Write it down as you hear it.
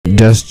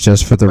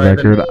Just for the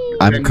record,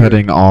 I'm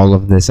cutting all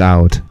of this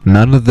out.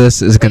 None of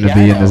this is gonna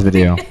be in this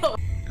video.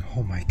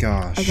 Oh my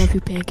gosh. I love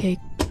you, Pancake.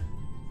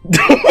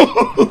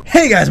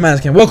 Hey guys, my name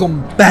is Ken.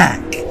 Welcome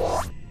back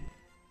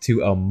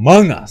to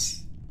Among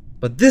Us.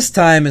 But this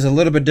time is a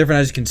little bit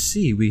different. As you can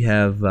see, we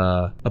have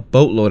a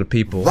boatload of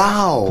people.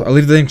 Wow. I'll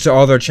leave the links to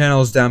all their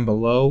channels down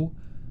below.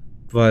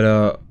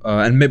 But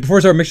before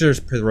we start, make sure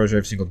to pray the rosary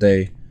every single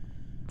day.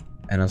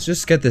 And let's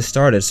just get this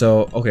started.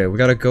 So, okay, we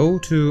gotta go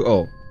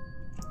to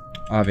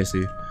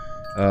obviously,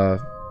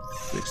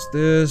 fix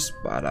this.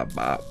 Bada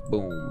bop,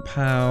 boom,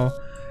 pow.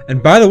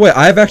 And by the way,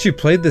 I've actually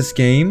played this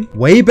game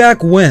way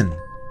back when,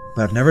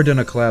 but I've never done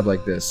a collab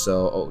like this.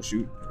 So, oh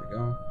shoot, there we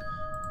go.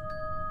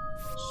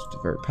 Just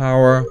divert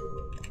power.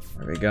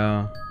 There we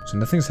go. So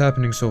nothing's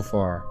happening so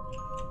far,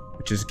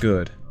 which is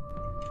good.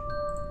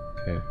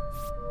 Okay.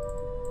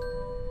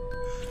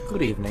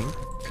 Good evening.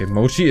 Okay,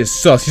 Mochi is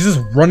sus. He's just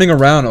running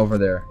around over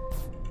there.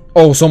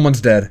 Oh, someone's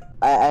dead.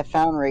 I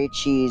found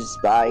Raichi's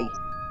body.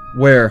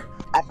 Where?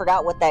 I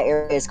forgot what that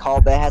area is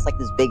called, but it has like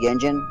this big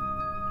engine.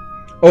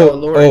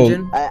 Lower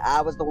engine?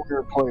 I was the one who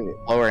reported it.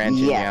 Lower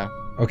engine, yeah.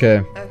 Okay.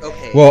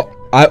 Okay. Well,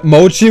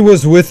 Mochi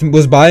was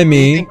by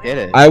me.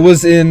 I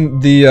was in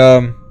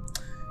the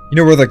you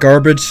know where the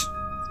garbage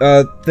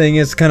thing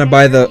is, kind of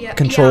by the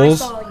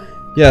controls.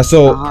 Yeah.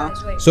 So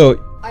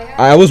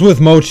I was with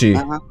Mochi.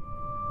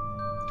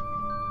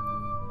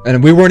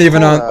 And we weren't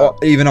even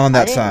on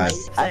that side.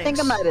 I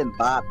think I might have been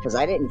Bob because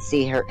I didn't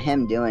see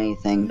him do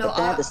anything. No, but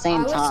then at the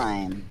same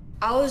time,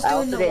 I I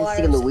also didn't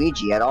see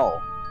Luigi at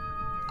all.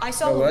 I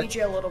saw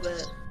Luigi a little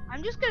bit.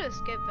 I'm just gonna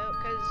skip though,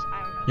 cause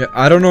I don't know. Yeah,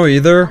 I don't know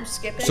either. I'm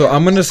skipping. So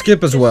I'm gonna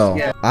skip as well.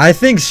 Yeah. I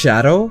think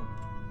Shadow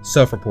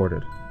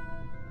self-reported.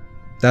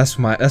 That's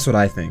what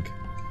I think.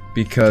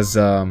 Because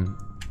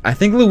I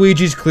think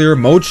Luigi's clear.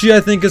 Mochi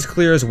I think is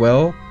clear as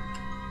well.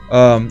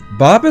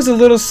 Bob is a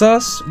little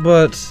sus,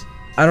 but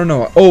I don't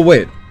know. Oh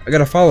wait, I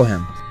gotta follow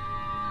him.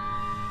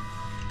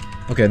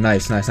 Okay,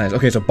 nice.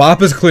 Okay, so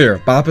Bop is clear.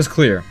 Bop is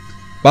good.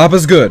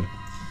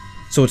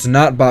 So it's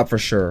not Bop for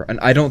sure, and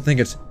I don't think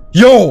it's.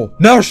 Yo,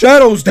 now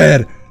Shadow's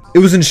dead. It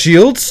was in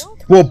Shields.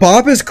 Well,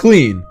 Bop is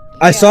clean.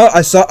 I saw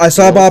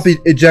Bop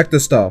eject the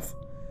stuff,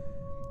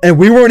 and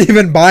we weren't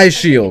even by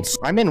Shields.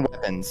 I'm in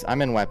weapons.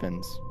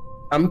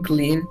 I'm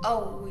clean.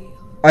 Oh wait.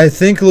 I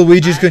think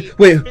Luigi's good.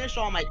 Wait,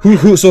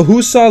 who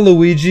saw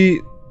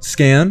Luigi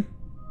scan?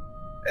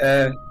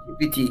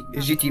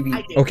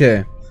 GTV.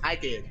 Okay. I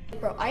did.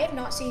 Bro, I have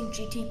not seen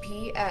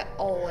GTP at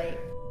all. Like,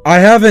 I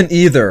haven't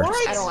either.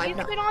 What? I don't like He's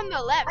that. been on the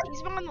left.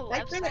 He's been on the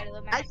left side of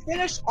the map.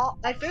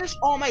 I finished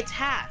all my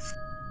tasks.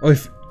 Oh,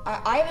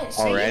 I haven't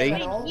seen Already? him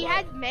at all. He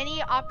had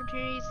many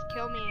opportunities to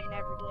kill me and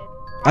never did.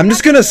 I'm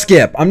just gonna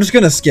skip.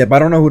 I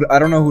don't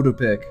know who to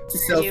pick.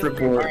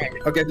 Self-report.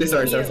 Okay,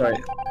 sorry.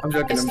 I'm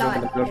joking. It's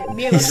not.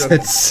 He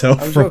said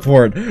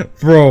self-report,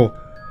 bro.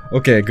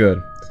 Okay,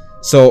 good.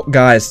 So,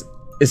 guys,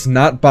 it's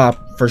not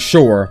Bop for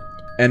sure,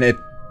 and it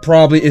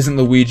probably isn't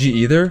Luigi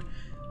either,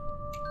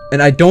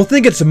 and I don't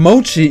think it's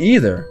Mochi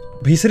either.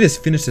 But he said he's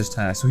finished his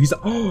task, so he's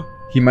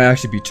he might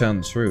actually be telling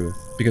the truth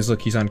because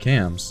look, he's on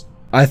cams.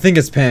 I think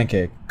it's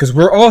Pancake because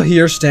we're all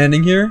here,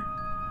 standing here.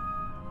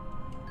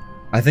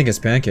 I think it's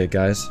Pancake,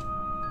 guys.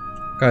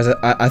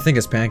 I think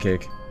it's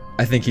Pancake.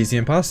 I think he's the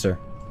imposter.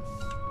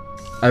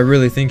 I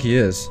really think he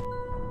is.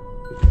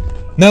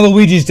 Now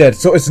Luigi's dead,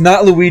 so it's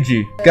not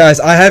Luigi. Guys,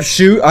 I have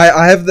shoot. I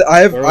have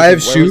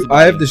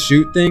the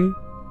shoot thing,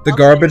 the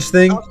garbage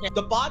thing. Okay.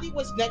 The body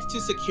was next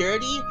to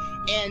security,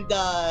 and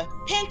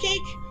Pancake.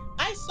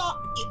 I saw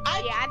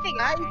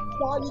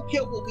you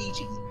kill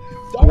Luigi.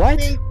 What?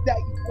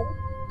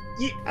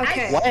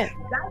 Okay. What? That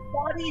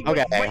body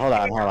was Hold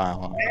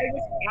on.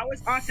 I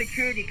was on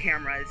security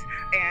cameras,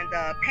 and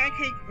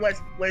Pancake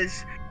was.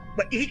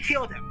 But he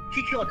killed him.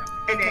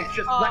 And then it's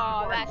just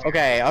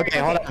Okay,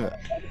 hold on.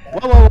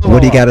 Whoa.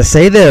 What do you gotta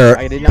say there,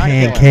 I did not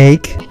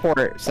Pancake?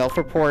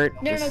 Self-report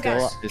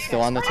guys. is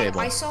still on the table.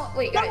 I saw.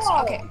 Wait, guys.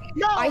 Okay.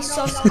 No, I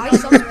saw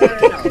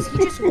Pancake because he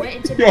just went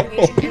into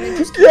navigation and then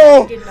just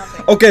did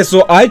nothing. Okay,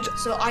 so I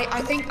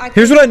think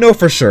here's what I know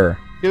for sure.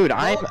 Dude,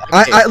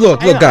 look,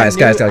 guys.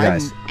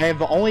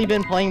 I've only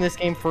been playing this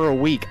game for a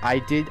week. I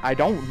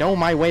don't know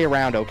my way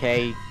around,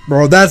 okay?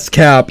 Bro, that's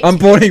cap. I'm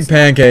voting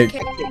Pancake.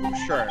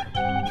 Sure.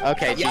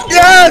 Okay.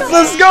 Yes,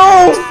 let's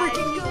go!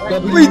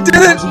 We did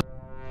it!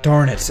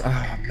 Darn it.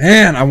 Oh,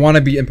 man, I want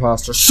to be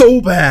imposter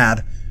so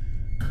bad.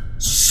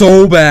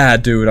 So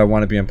bad, dude. I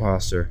want to be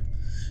imposter.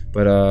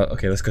 But,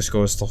 okay, let's just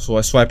go. So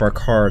I swipe our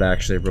card,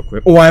 actually, real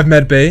quick. Oh, I have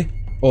med bay.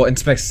 Oh,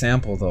 inspect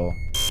sample, though.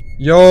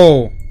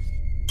 Yo!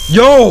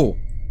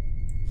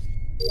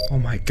 Oh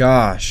my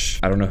gosh.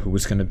 I don't know who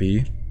it's gonna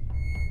be.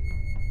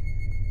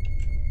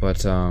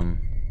 But,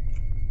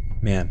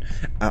 man.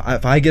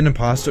 If I get an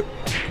imposter...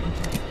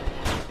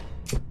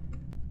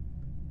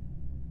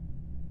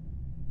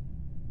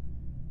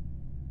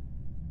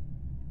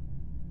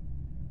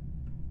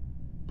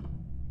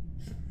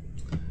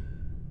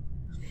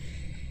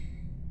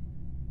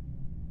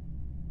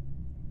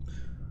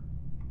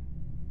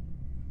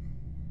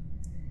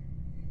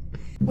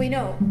 Wait,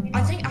 no.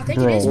 I think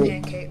it is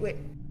Pancake. Wait.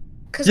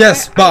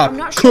 Yes, Bob, I'm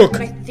not cook. sure,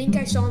 but I think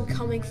I saw him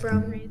coming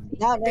from.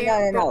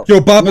 No.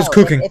 Yo, Bob is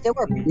cooking. If it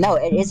were no,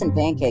 it isn't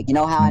Pancake. You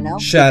know how I know?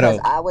 Shadow.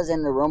 Because I was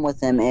in the room with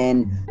him,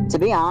 and to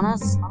be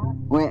honest,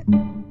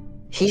 when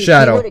he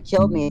Shadow. would have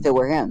killed me if it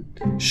were him.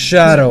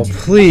 Shadow,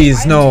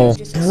 please, no.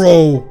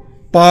 Bro,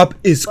 Bob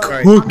is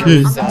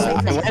cooking.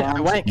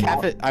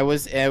 I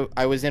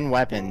was in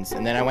weapons,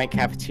 and then I went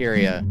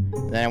cafeteria,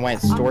 then I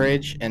went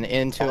storage and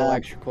into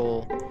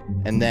electrical,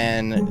 and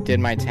then did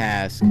my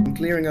task. I'm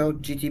clearing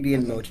out GTB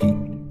and Mochi.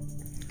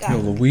 Yo,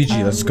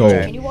 Luigi, let's go.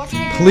 Can you watch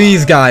me?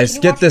 Please, guys, Can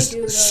you get watch me this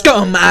do the-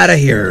 scum out of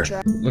here.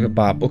 Look at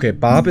Bob. Okay,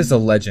 Bob is a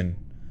legend.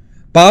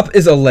 Bob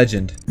is a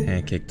legend.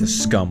 Pancake the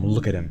scum.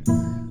 Look at him.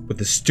 With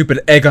the stupid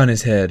egg on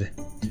his head.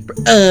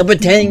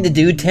 Pretending to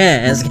do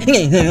task.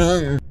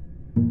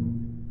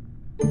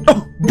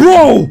 Oh,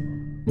 bro!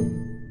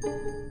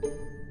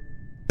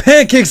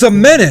 Pancake's a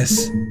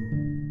menace!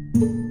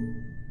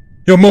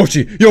 Yo,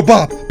 Mochi! Yo,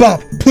 Bob!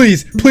 Bob!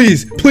 Please!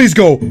 Please! Please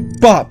go!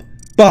 Bob!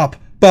 Bob!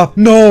 Bob!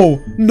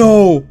 No!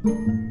 No!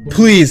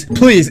 Please!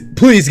 Please!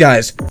 Please,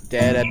 guys!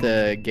 Dead at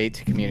the gate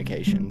to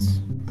communications.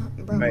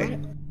 Bro,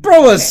 Right.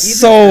 Bro is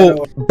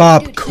so...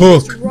 Bob, Dude,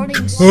 cook! He was running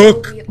Cook!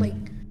 So weird, like,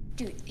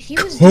 dude, he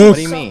was Cook. doing What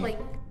do you so, mean?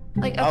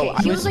 Like, Oh, okay,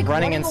 I he was like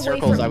running in away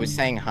circles. from- I was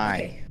saying hi.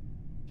 Okay.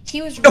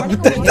 He was running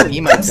away.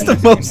 That's the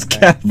most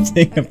cap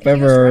thing I've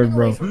ever heard,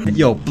 bro.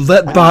 Yo,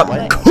 let Bob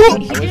What? cook! He I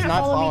was didn't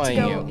not follow me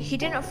to following go. you. He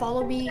didn't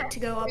follow me to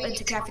go up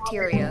into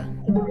cafeteria.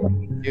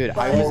 Dude,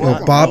 I was Yo,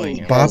 not Bob following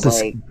you.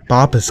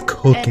 Bob is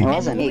cooking. It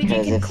wasn't me, Luigi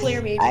because can if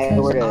clear me I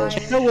because would've-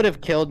 Shadow would have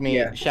killed me.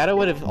 Yeah. Shadow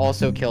would have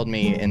also killed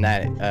me in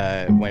that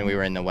when we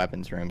were in the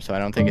weapons room. So I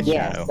don't think it's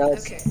Yeah, Shadow. so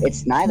Okay.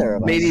 it's neither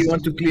of us. Maybe you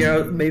want to clear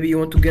out. Maybe you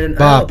want to get an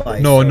Bob, alibi.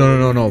 no, so no, no,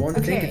 no, I no. want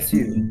to think Okay. it's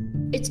you.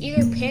 It's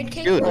either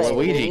Pancake Dude, or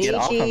Luigi, get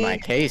off of Luigi. my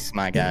case,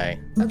 my guy.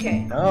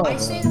 Okay. No. I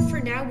say that for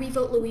now we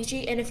vote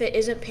Luigi, and if it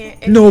isn't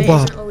No, if it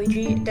Bob. isn't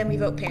Luigi, then we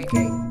vote Pancake.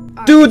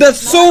 Alright. Dude,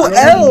 that's so I don't know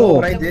L!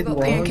 what I Then we did vote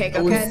wrong. Pancake,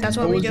 I was- okay? That's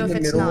what I we was do in if the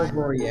it's middle not. of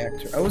a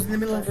reactor. I was in the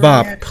middle of a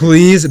Bob, reactor.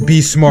 please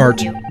be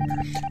smart.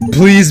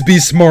 Please be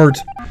smart.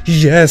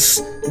 Yes.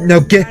 Now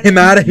get him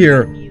out of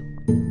here.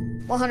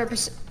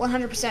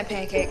 100%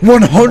 Pancake.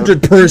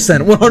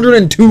 100%.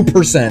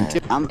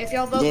 102%. If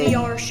y'all vote me,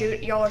 y'all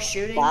are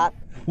shooting. Bob,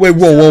 Wait,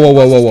 whoa, whoa, whoa,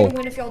 whoa, whoa, whoa.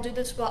 Win if y'all do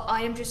this, but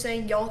I am just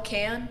saying y'all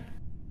can.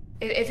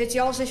 If it's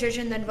y'all's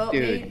decision, then vote me.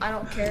 Dude. I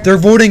don't care. They're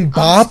voting I'm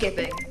Bob?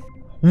 skipping.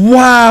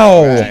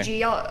 Wow. Right. GG,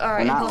 y'all. All right,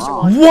 We're not imposter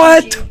wrong. one.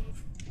 What? GG.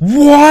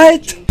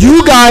 What?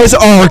 You guys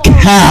are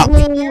cap.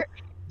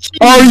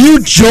 Are you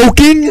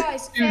joking?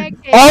 Guys,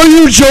 Are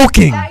you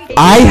joking?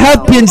 I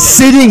have been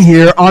sitting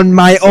here on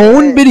my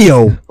own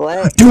video,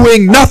 what?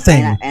 doing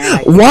nothing, And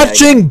I-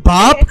 watching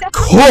Bob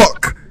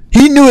cook.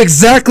 He knew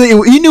exactly.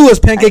 He knew his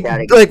pancake,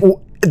 like, you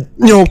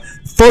know,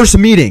 first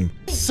meeting.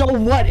 So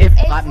what if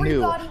Bob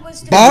knew? everybody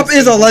was Bob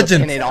is a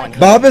legend.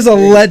 Bob is a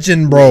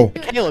legend, bro.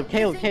 Caleb.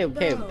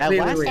 At Wait,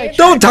 last wait. I checked,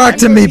 Don't talk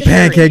to me,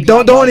 Pancake.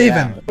 Don't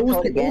even. I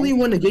was the only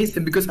one against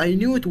him because I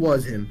knew it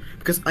was him.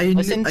 Because I knew,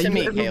 Listen I to knew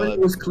me, everyone Caleb.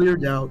 was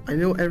cleared out. I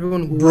know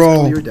everyone who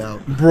Bro. was cleared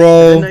out. And I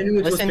Bro. knew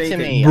it was Listen to Pancake.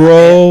 me,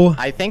 Bro.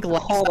 I think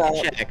last Hold I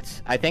up.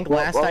 checked. I think What-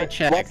 last what- I what's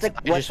checked. the- I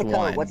what's just the code?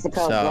 won. What's the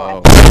code?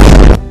 So.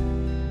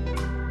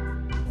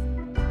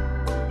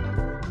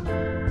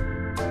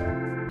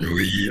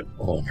 We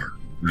are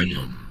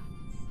Venom.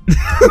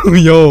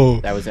 Yo.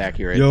 That was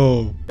accurate.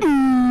 Yo.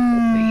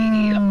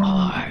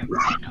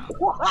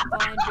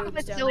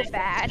 It's so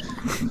bad.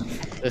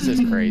 This is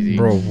crazy.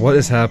 Bro, what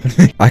is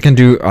happening? I can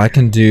do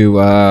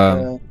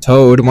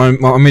Toad.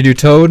 Want me to do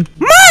Toad?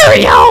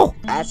 Mario!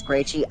 Ask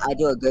Rachie. I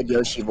do a good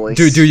Yoshi voice.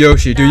 Do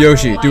Yoshi. Do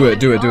Yoshi. Do it. I'm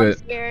Do it.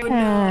 scared.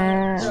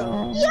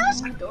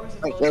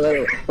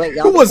 Wait,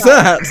 y'all Who was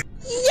that?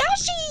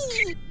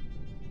 Yoshi!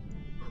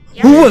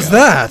 Who was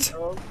that?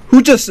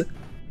 Who just...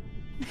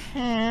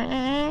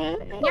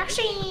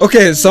 Yoshi!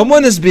 Okay,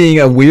 someone is being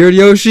a weird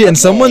Yoshi, and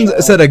someone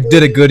said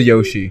did a good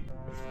Yoshi.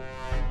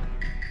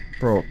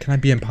 Bro, can I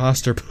be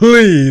imposter,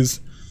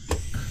 please?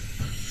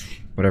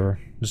 Whatever.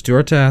 Just do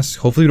our task.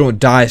 Hopefully we don't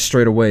die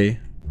straight away.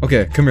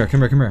 Okay, come here.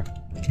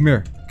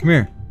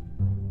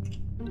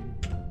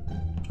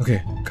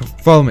 Okay, come,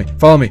 follow me.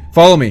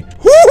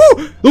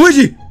 Woo!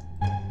 Luigi!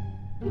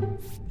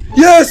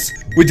 Yes!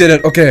 We did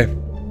it, okay.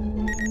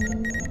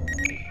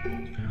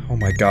 Oh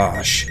my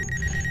gosh.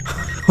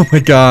 Oh my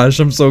gosh,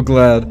 I'm so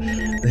glad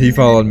that he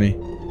followed me.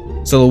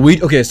 So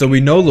Luigi, okay, so we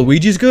know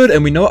Luigi's good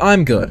and we know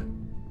I'm good.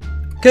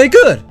 Okay,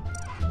 good.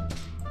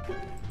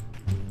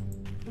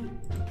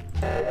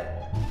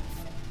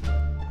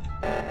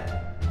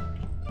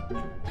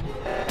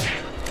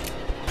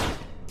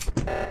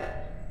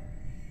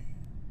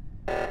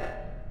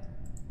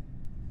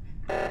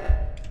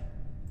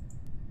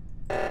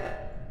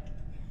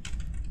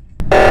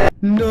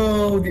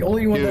 No, the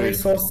only one that I Dude.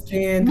 saw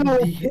stand. No,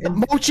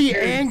 the- Mochi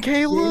and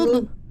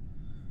Caleb.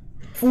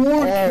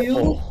 4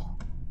 kills.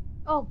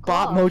 Oh, Bob,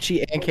 God.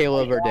 Mochi, and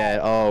Caleb are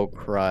dead. Oh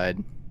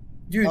crud.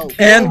 Dude, Oh. Caleb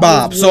And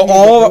Bob, was so winning the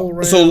all-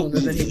 whole so- round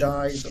and then he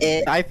died.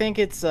 It, I think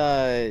it's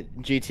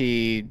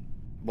GT,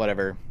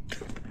 whatever.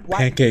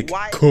 Pancake,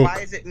 Why cook. why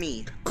is it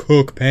me?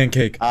 Cook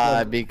pancake.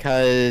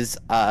 Because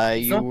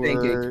It's you not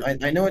were.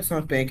 pancake. I know it's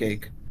not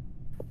pancake.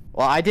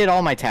 Well, I did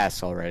all my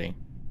tasks already.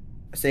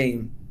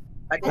 Same.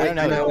 I don't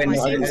know. I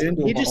He didn't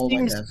do he just all my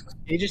seems. tasks.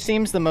 He just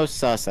seems the most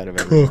sus out of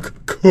everyone.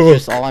 Cook.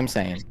 That's all I'm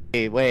saying.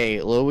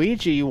 Wait,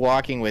 Luigi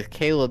walking with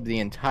Caleb the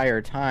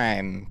entire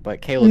time,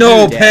 but Caleb.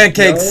 No, dead.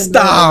 pancake, No,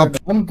 stop! no.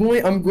 I'm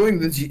going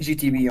with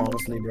GTB,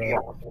 honestly,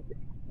 bro.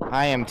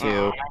 I am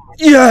too.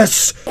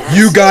 Yes!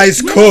 You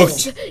guys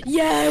cooked!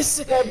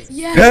 Yes!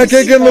 Yes!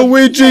 Pancake and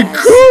Luigi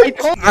Yes.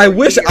 cooked! I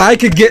wish I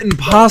could get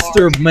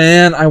imposter,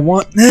 man. I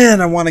want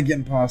to get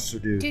imposter,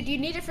 dude. Dude, you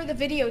need it for the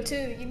video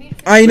too. You need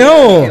it for I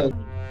know!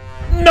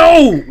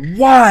 No!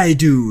 Why,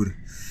 dude?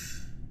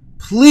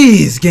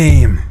 Please,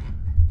 game.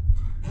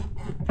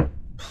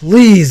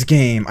 Please,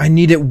 game. I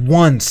need it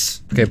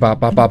once. Okay, Bop.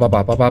 Come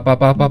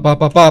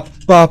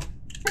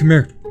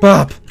here.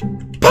 Bop.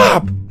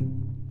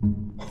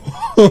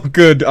 Oh,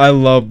 good. I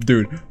love,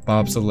 dude.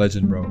 Bob's a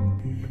legend, bro.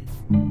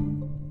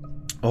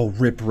 Oh,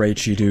 rip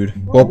Raichi, dude.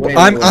 Well,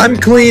 I'm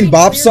clean.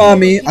 Bob saw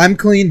me. I'm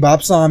clean.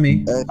 Bob saw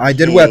me. I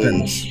did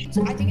weapons.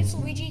 I think it's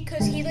Luigi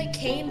because he like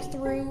came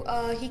through.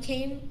 He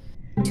came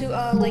to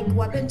like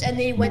weapons and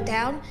then he went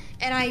down.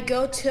 And I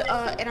go to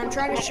and I'm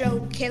trying to show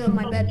Caleb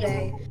my med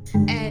bay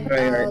and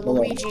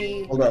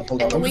Luigi. Hold up.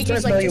 And I'm just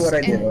Luigi's gonna tell like you what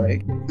I did, and,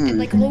 right? and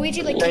like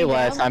Luigi like Say came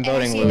less, down I'm and I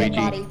voting see a dead Luigi.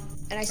 body.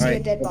 And I see a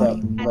dead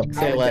body. Hold up.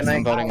 Say less,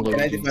 I'm voting Can I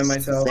Luigi. defend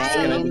myself? I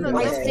Can I defend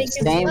myself? think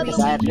Same it's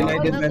side. Can I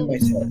defend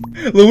myself?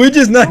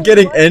 Luigi's not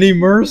getting any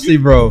mercy,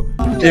 bro.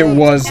 It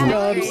was,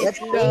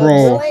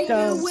 bro.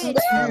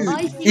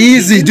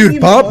 Easy, dude.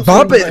 Bob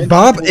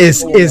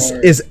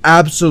is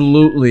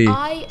absolutely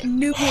I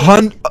knew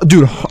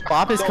dude.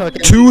 Bob is cooking.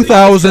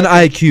 2,000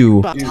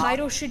 IQ.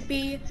 Title should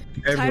be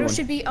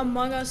Everyone.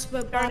 Among Us,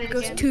 but Bob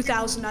goes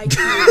 2,000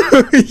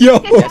 IQ. Yo.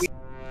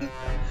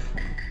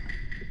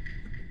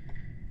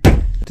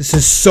 This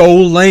is so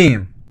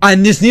lame. I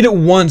just need it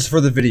once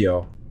for the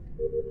video.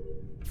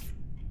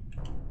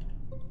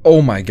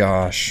 Oh my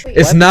gosh.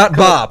 It's not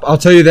Bop. I'll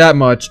tell you that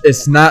much.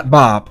 It's not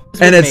Bop.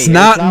 And it's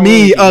not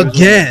me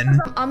again.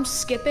 I'm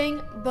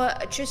skipping,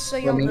 but just so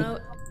y'all know,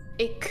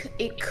 it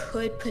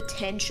could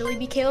potentially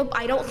be Caleb.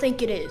 I don't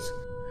think it is.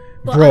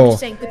 But Bro. I'm just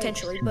saying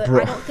potentially, but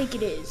Bro. I don't think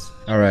it is.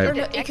 Or Alright.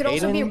 no, it could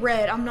also be Aiden?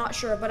 Red. I'm not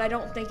sure, but I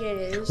don't think it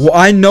is. Well,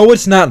 I know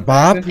it's not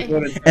Bop.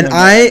 And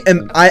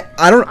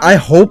I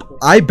hope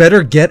I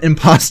better get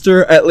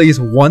imposter at least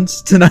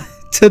once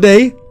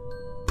today.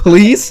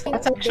 Please?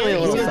 That's actually a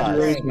little It sus.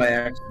 was by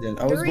accident.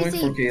 I was There going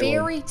is for a Caleb.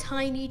 very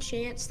tiny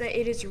chance that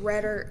it is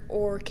Red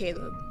or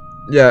Caleb.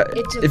 Yeah,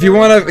 It's a if you very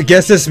want to tiny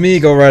guess it's me,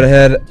 go right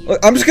ahead. Look,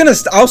 I'm just gonna,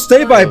 I'll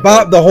stay by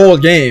Bop the whole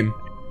game.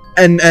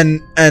 And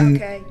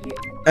Okay.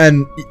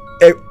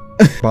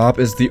 Bob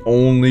is the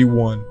only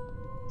one.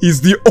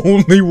 He's the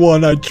only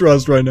one I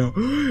trust right now.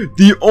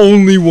 The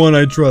only one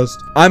I trust.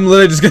 I'm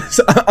literally just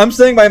gonna, I'm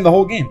staying by him the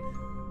whole game.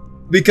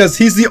 Because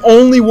he's the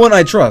only one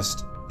I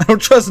trust. I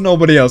don't trust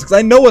nobody else, because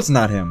I know it's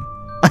not him.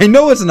 I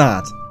know it's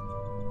not.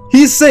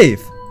 He's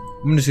safe.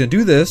 I'm just gonna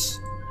do this,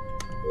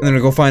 and then I'm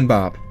gonna go find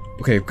Bob.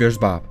 Okay, there's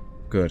Bob.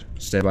 Good.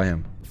 Stay by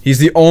him. He's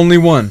the only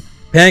one.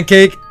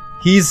 Pancake,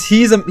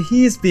 he's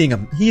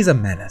a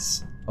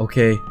menace.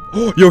 Okay.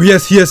 Yo, he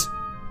has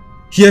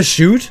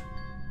shoot?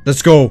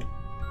 Let's go.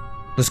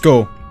 Let's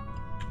go.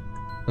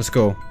 Let's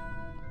go.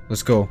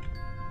 Let's go.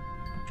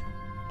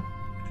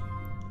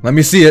 Let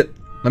me see it.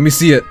 Let me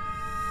see it.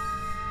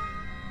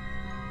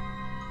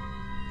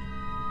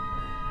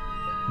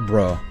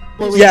 Bruh.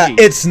 Luigi. Yeah,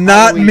 it's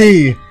not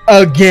me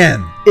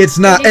again. It's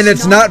not, and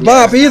it's not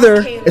Bob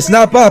either. It's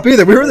not Bob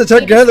either. We were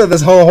together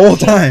this whole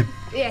time.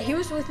 Yeah, he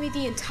was with me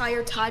the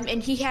entire time,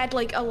 and he had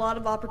like a lot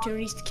of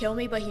opportunities to kill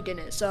me, but he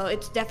didn't. So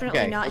it's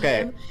definitely not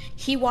him.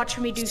 He watched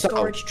me do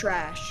storage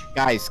trash.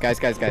 Guys.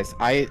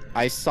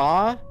 I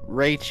saw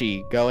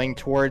Raichi going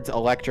towards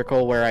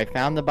electrical where I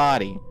found the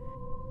body,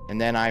 and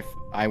then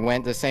I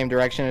went the same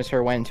direction as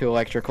her, went into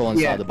electrical and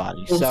saw the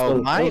body.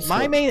 So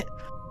my main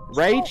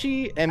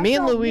Raichi and me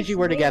and Luigi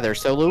were together,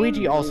 so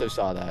Luigi also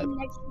saw that.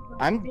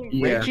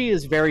 Raichi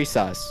is very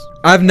sus.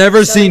 I've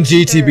never seen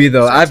GTB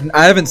though.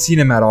 I haven't seen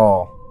him at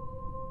all.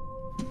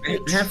 I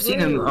have seen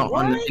him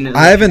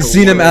I haven't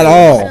seen him at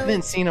all. I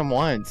haven't seen him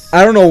once.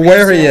 I don't know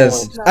where he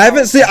is. I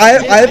haven't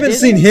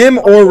seen him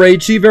or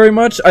Raichi very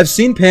much. I've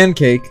seen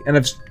Pancake, and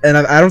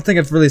I don't think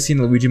I've really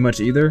seen Luigi much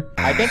either.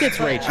 I think it's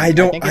Raichi.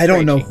 I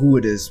don't know who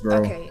it is, bro.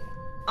 Okay,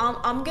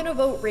 I'm gonna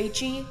vote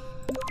Raichi.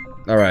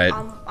 All right.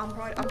 I'm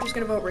just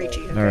gonna vote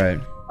Raichi. All right.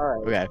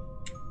 Okay.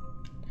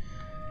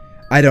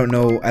 I don't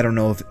know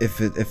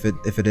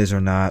if it is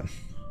or not.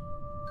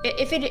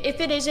 If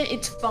it isn't,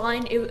 it's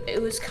fine. It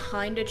was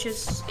kind of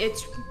just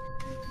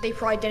they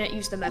probably didn't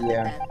use the method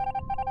then.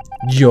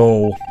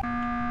 Yo.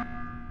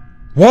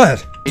 What?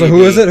 So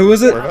who is it? Who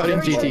is it? We're voting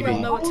Everybody will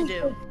know GTB. what to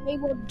do.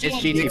 It's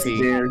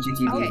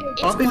GTB. Okay,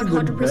 it's Bob is the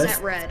 100%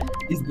 best. Red.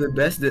 He's the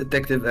best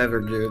detective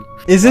ever, dude.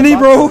 Isn't he,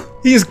 bro?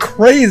 He's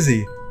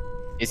crazy.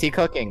 Is he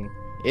cooking?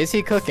 Is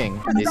he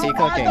cooking? Is he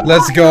cooking?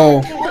 Let's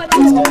go.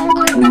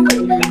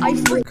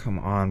 Come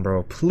on,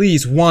 bro.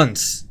 Please,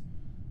 once.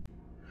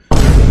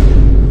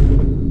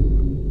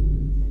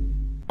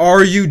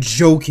 Are you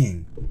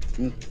joking?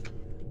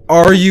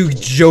 Are you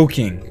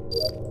joking?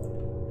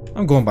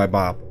 I'm going by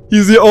Bob.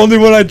 He's the only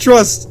one I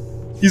trust.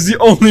 He's the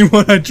only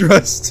one I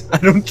trust. I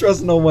don't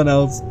trust no one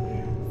else.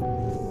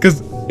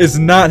 Because it's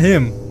not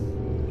him.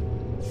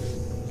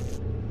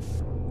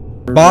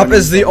 Bob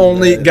is the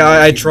only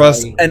guy I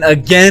trust, and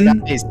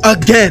again,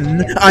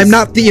 I'm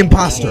not the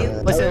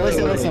imposter. Listen.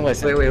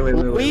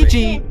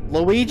 Wait.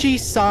 Luigi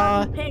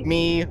saw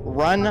me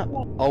run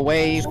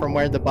away from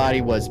where the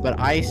body was, but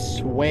I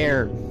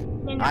swear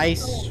that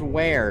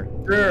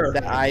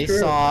I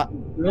saw.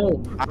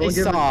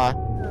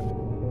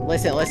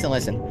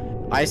 Listen.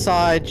 I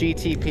saw a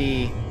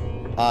GTP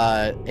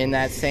in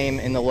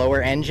the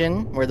lower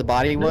engine where the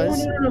body was,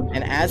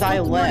 and as I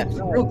left,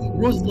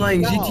 Bro's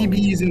lying.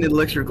 GTB is in the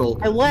electrical.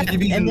 I left,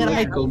 GTB and then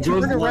I Bro's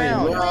turned lying.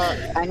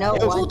 around. I know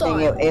one thing.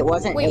 It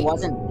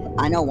wasn't.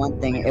 I know one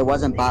thing. It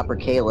wasn't Bob or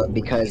Caleb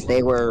because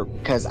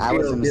I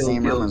was in the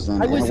same room as them.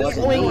 I was and it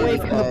wasn't going me away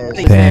from the because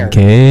body there.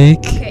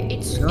 Okay,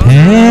 it's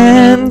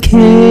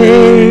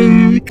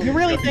Pancake. You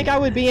really think I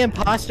would be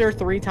imposter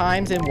 3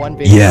 times in one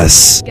video?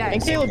 Yes. And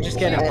guys. Caleb just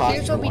get Here's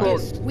imposter what we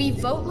once. do. We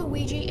vote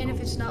Luigi, and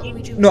if it's not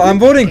Luigi, No, I'm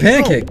voting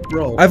Pancake.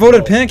 Bro. I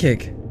voted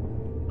Pancake.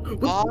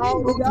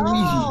 Oh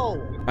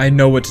no! I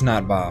know it's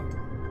not Bob.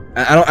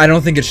 I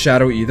don't think it's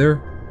Shadow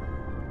either.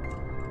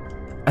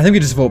 I think we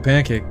just vote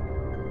Pancake.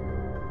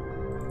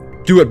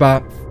 Do it,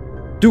 Bob.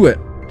 Do it.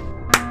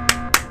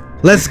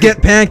 Let's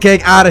get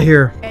Pancake out of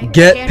here.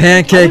 Get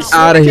Pancake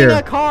out of here.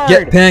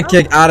 Get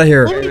Pancake out of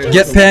here.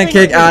 Get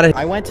Pancake out of here.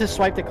 I went to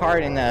swipe the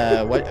card in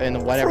the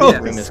whatever Bro.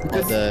 the room is called,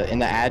 in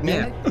the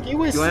admin. He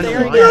was You wanna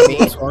staring know at me.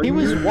 why? He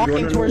was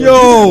walking towards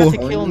Yo. me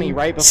to kill me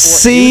right before.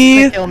 C-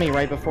 he was gonna kill me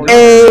right before.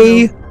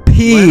 A-P.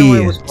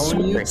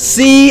 Swear.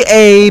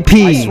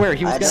 C-A-P. I swear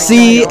he was gonna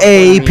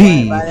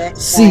C-A-P. I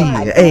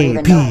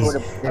C-A-P.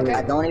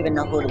 don't even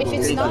know who to if believe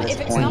it's at not this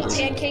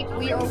Pancake, point.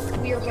 we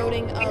are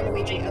voting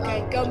Luigi.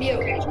 Okay, go mute.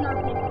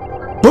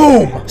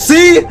 Boom.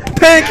 See?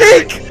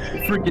 Pancake?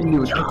 Freaking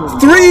news.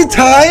 3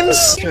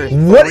 times?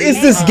 What is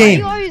this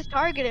game? always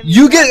target him.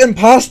 You get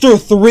imposter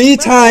 3 I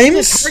was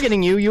times?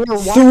 targeting you. You were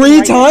walking 3 right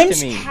next times?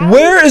 to me.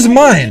 Where is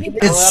mine?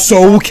 It's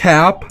so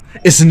cap.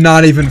 It's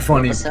not even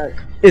funny.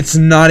 It's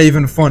not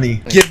even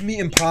funny. Give me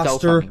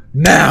imposter funny.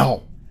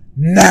 now.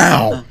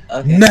 Now.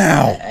 Okay.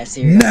 Now. I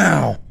see your-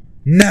 Now.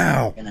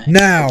 Now.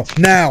 Now.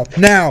 Now.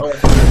 Now.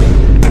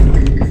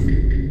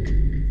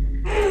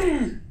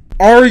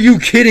 Are you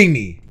kidding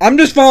me? I'm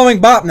just following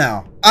Bop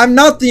now. I'm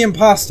not the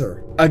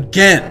imposter.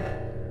 Again.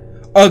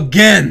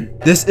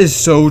 This is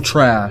so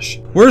trash.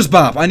 Where's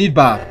Bop? I need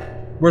Bop.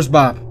 Where's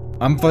Bop?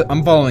 I'm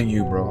following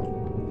you,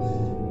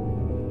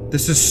 bro.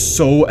 This is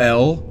so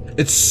L.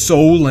 It's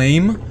so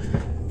lame.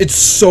 It's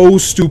so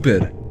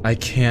stupid. I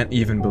can't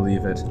even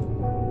believe it.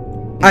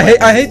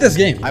 I hate this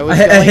game. I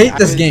hate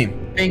this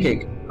game.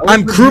 Pancake.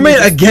 I'm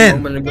crewmate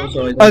again.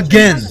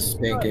 Again.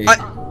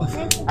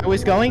 I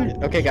was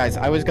going. Okay, guys.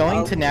 I was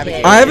going to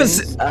navigation. I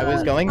haven't I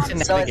was going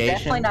to So it's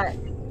definitely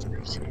navigation.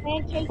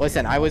 not.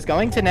 Listen, I was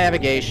going to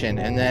navigation,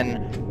 and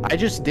then I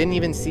just didn't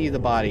even see the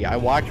body. I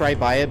walked right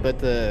by it, but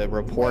the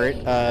report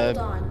Hold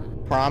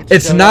on. prompt.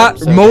 It's showed not up,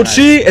 so then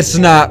Mochi. It's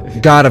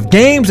not God of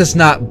Games. It's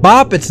not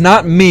Bop. It's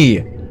not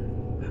me.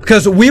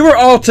 Because we were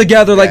all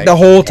together like the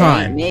whole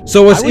time.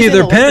 So it's I was in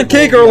either electrical,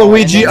 Pancake or y'all, and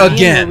Luigi then me and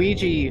again.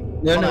 Luigi.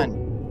 No, Hold no.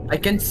 on. I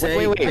can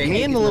say. Wait. Pancake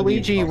Me and is not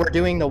Luigi the were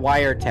doing the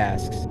wire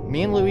tasks.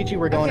 Me and Luigi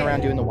were going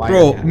around doing the wire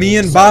Bro, tasks. me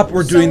and Bop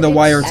were doing the So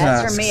wire As for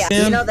tasks. me,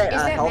 you know that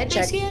Is that health med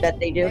check scan? that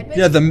they do? Med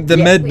Yeah, the Yeah,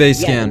 med bay Yeah,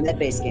 scan. the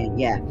med-based scan.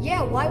 Yeah.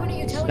 Yeah, why wouldn't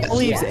you tell me? That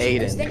leaves Because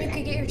Aiden. then you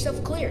could get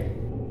yourself cleared.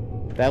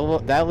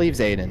 That leaves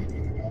Aiden.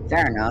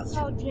 Fair enough.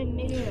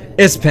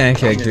 It's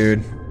Pancake,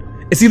 dude.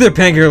 It's either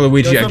Pancake or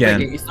Luigi No, it's not again.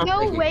 Pancake, it's not No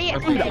Pancake. way.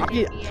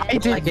 I I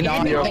did can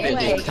not hear know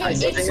Pancake.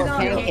 Pancake. It's not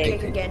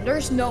Pancake again.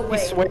 There's no I way.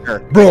 swear.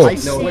 Bro, I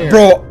swear.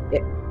 bro,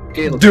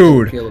 Caleb,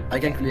 Dude. Caleb, I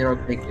can clear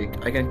out Pancake.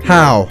 I can clear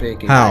How? out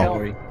Pancake. How? Don't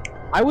worry.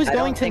 I was I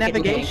going don't to think it's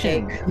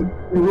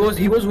navigation.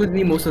 He was with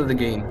me most of the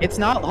game. It's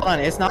not. Hold on.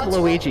 It's not That's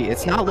Luigi.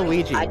 It's not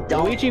Luigi. I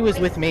don't- Luigi was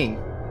with me.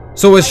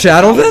 So is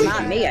Shadow It's then?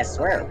 not me, I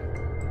swear.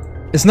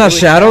 It's not It was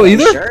Shadow Shadow.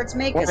 either? Sure, it's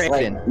me. 'Cause, Or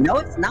like, Aiden. no,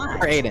 it's not.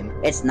 Or Aiden.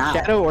 It's not.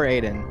 Shadow or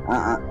Aiden.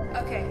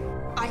 Okay,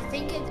 I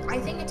think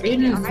it's Aiden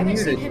Aiden. is I haven't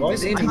seen muted. him Why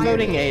this is Aiden I'm entire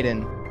voting game.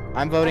 Aiden.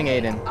 I'm voting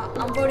Aiden.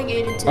 I'm voting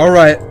Aiden too.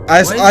 Alright,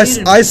 I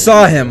Aiden?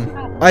 saw him.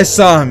 I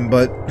saw him,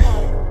 but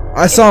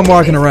I saw him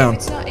walking If around.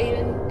 it's not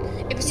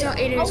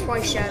Aiden, it's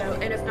probably Shadow,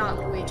 and if not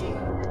Luigi.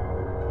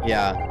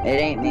 Yeah. It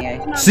ain't me.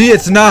 See,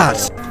 it's not.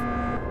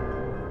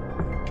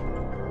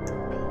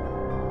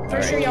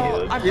 For sure,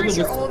 y'all. I'm pretty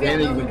sure all of y'all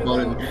know who to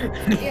vote.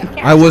 Yeah.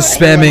 I was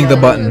spamming the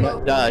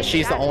button.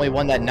 She's the only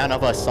one that none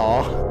of us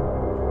saw.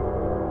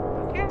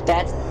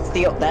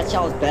 That's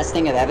y'all's best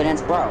thing of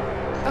evidence, bro.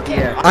 Okay.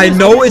 Yeah. I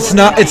know it's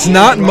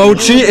not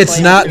Mochi, it's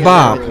not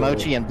Bob.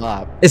 Mochi and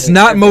Bob. It's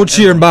not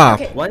Mochi or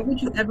Bob. Okay. Why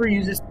would you ever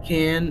use a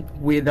scan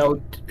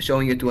without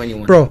showing it to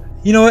anyone? Bro,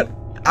 you know what?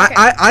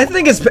 I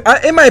think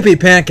it might be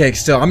Pancake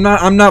still. I'm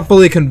not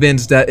fully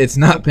convinced that it's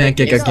not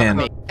Pancake It's again.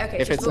 not- Okay,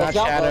 If it's just not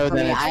Y'all Shadow, vote for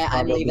then me. it's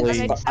I'm leaving this.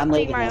 probably. I'm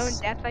leaving my own this.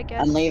 death, I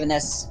guess. I'm leaving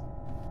this.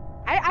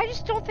 I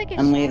just don't think it's.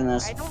 I'm leaving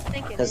this, I don't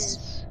think it 'cause-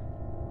 is.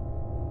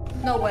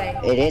 No way.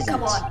 It isn't.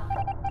 Come on.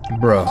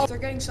 Bro. Oh, they're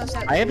getting sussed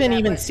out I haven't that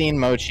even way. seen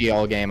Mochi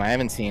all game. I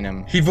haven't seen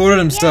him. He voted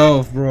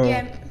himself, bro.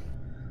 Yeah.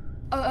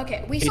 Oh,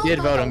 okay. We He saw did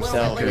him vote like a little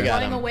himself. bit, We like, got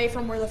running him. away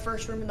from where the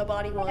first room in the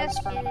body was.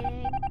 Just From.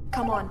 kidding.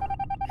 Come on.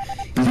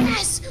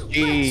 Yes.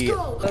 Gee.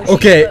 Let's go.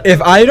 Okay,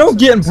 if I don't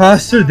get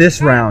imposter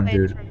this round,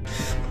 dude,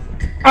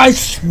 I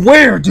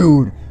swear,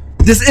 dude,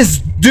 this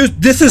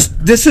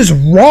is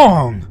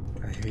wrong.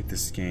 I hate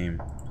this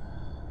game.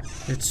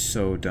 It's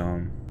so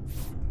dumb.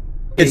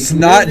 It's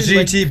not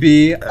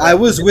GTB. I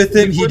was with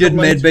him. He did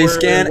mid-base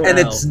scan, and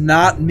it's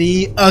not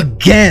me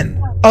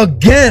again.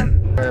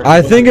 Again.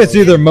 I think it's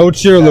either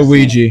Mochi or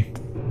Luigi,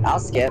 I'll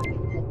skip.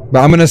 but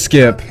I'm gonna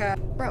skip. Okay.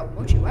 Bro,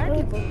 Mochi, why did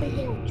you vote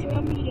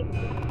me?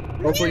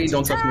 Hopefully you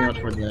don't cut me out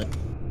for that.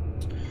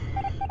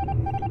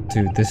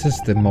 Dude, this is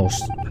the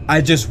most.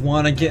 I just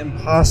want to get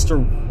imposter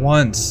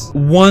once.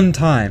 One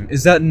time.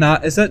 Is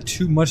that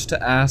too much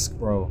to ask,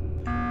 bro?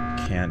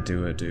 Can't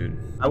do it, dude.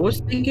 I was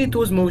thinking it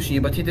was Moshi,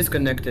 but he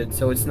disconnected,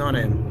 so it's not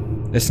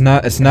him. It's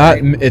not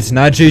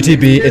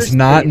GTB, it's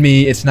not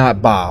me, it's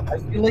not Bob. I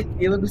feel like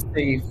Caleb is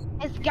safe.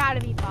 It's gotta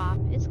be Bob.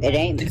 It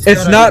ain't. It's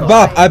gotta not be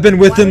Bob. I've been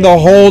with him the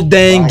whole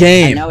dang I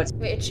game. know it's.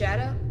 Wait, it's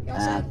Shadow? Y'all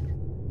said?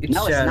 It's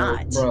No, it's Shadow,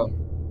 not. bro.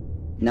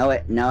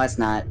 No, it's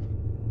not.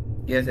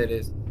 Yes, it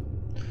is.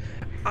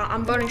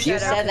 I'm voting You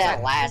Shadow. said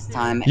that last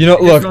time. You know,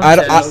 look,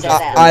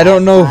 I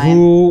don't know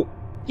who.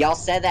 Y'all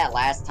said that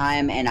last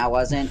time, and I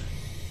wasn't.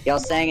 Y'all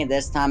saying it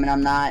this time, and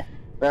I'm not.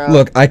 Bro.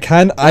 Look, I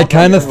kind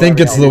of think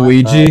it's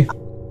Luigi,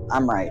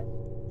 I'm right.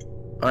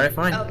 Alright,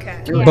 fine.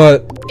 Okay.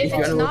 but If You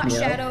it's gotta not vote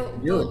me out. Shadow,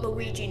 Do vote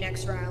Luigi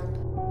next round.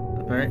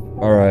 Alright.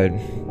 all right,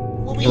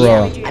 bro.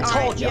 Luigi, I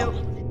told alright,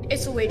 you.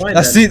 It's Luigi.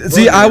 Fine.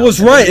 See, I was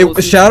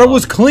right. Shadow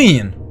was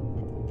clean.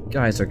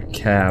 Guys are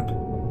cap.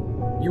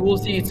 You will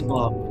see it's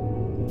Bob.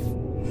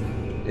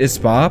 It's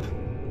Bob.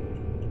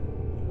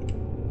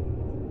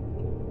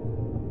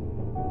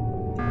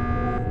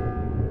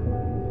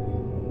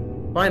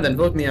 Fine then,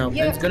 vote me out.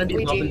 Yeah, It's gonna be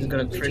Bob and Luigi, it's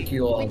gonna trick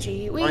you all.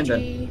 Luigi, Fine then.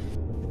 Luigi.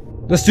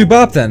 Let's do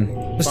Bop then.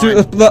 Fine.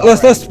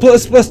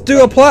 Let's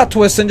do a plot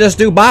twist and just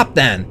do Bop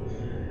then.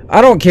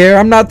 I don't care.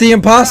 I'm not the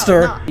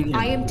imposter. No,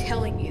 I am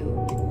telling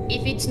you,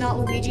 if it's not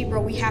Luigi,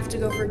 bro, we have to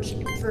go for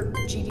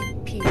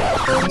GDP.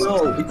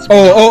 No, it's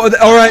Oh,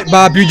 all right,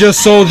 Bob. You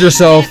just sold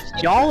yourself.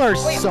 Y'all are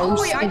Wait, so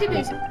wait, I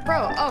didn't. stupid.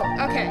 Bro, oh,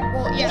 okay.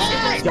 Well,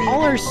 yes.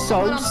 Y'all are But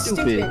so I'm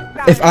stupid.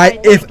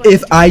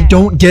 If I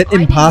don't get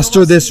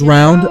imposter this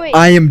round,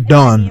 I am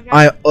done.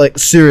 Like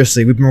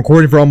seriously, we've been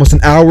recording for almost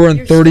an hour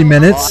and 30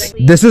 minutes.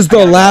 This is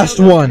the last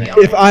one.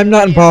 If I'm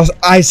not imposter,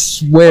 I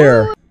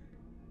swear.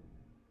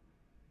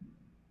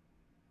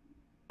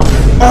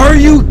 Are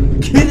you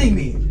kidding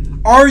me?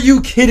 Are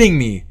you kidding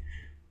me?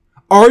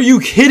 Are you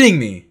kidding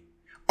me?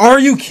 Are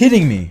you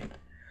kidding me?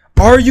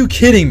 Are you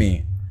kidding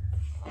me?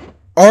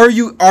 Are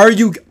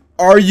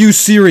you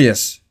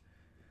serious?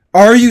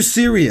 Are you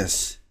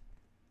serious?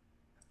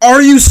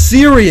 Are you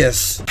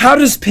serious? How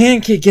does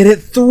Pancake get it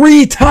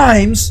 3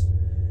 times?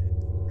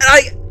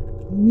 And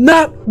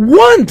not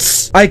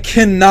once! I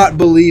cannot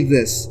believe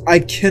this. I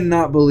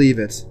cannot believe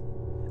it.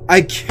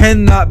 I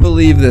cannot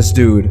believe this,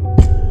 dude.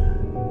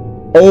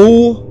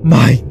 Oh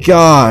my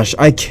gosh,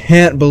 I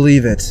can't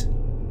believe it.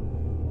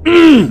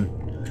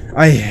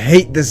 I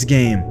hate this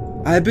game.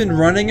 I've been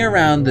running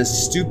around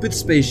this stupid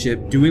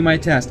spaceship doing my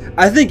task.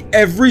 I think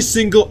every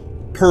single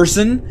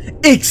person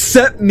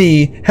except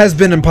me has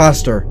been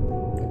imposter.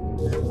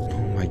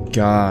 Oh my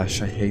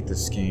gosh, I hate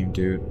this game,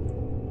 dude.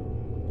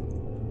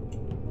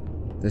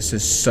 This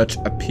is such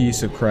a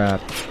piece of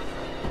crap.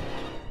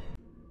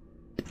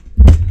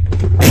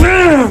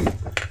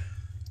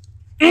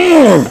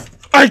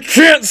 I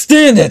can't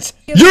stand it!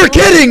 You're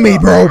kidding me,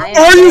 bro!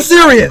 Are you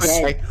serious?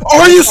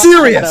 Are you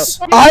serious?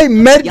 I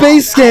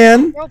med-base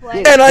scan,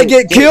 and I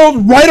get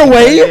killed right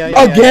away?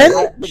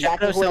 Again?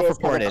 Shadow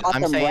self-reported.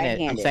 I'm saying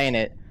it. I'm saying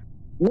it.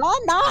 No,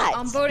 I'm not.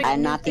 I'm voting.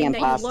 I'm not the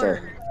anything that you imposter.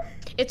 learn.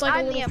 It's like I'm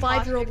a the little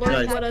imposter. 5-year-old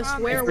learning Guys, what a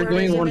swear if we're word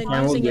doing is one and then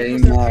final using it game,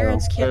 because their no.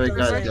 parents Sorry, can't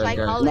guys, understand.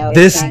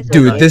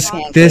 guys.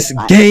 No, This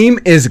game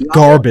is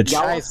garbage.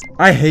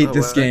 I hate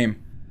this game.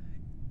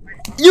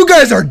 You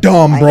guys are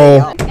dumb,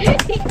 bro.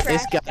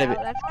 It's gotta be.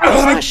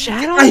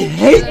 I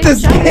hate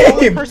this Shadow's the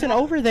only game. person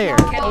over there.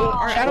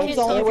 Shadow's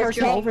the only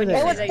person over It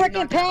there. was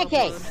freaking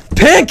Pancake.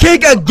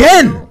 Pancake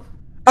again.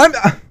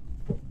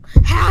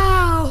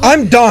 How?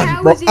 I'm done,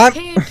 How bro. is it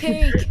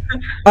pancake?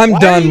 I'm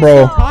done,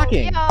 bro.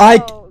 Talking.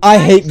 I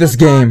hate this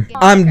game.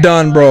 I'm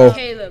done, bro.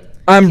 Caleb.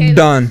 I'm Caleb,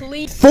 done.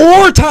 please.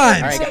 4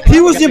 times. Alright, He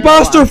was the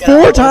imposter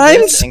 4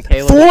 times.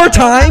 4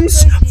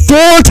 times.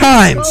 4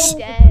 times.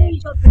 Dead.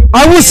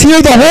 I was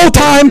here the whole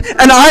time,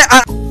 and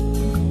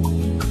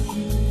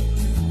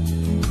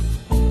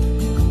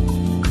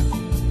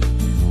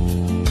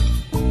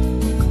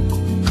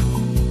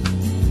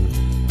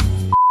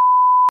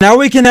Now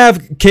we can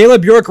have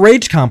Caleb York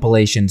Rage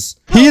compilations.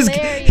 He's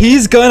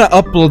gonna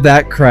upload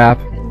that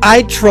crap.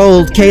 I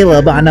trolled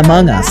Caleb on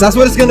Among Us. That's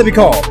what it's gonna be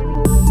called.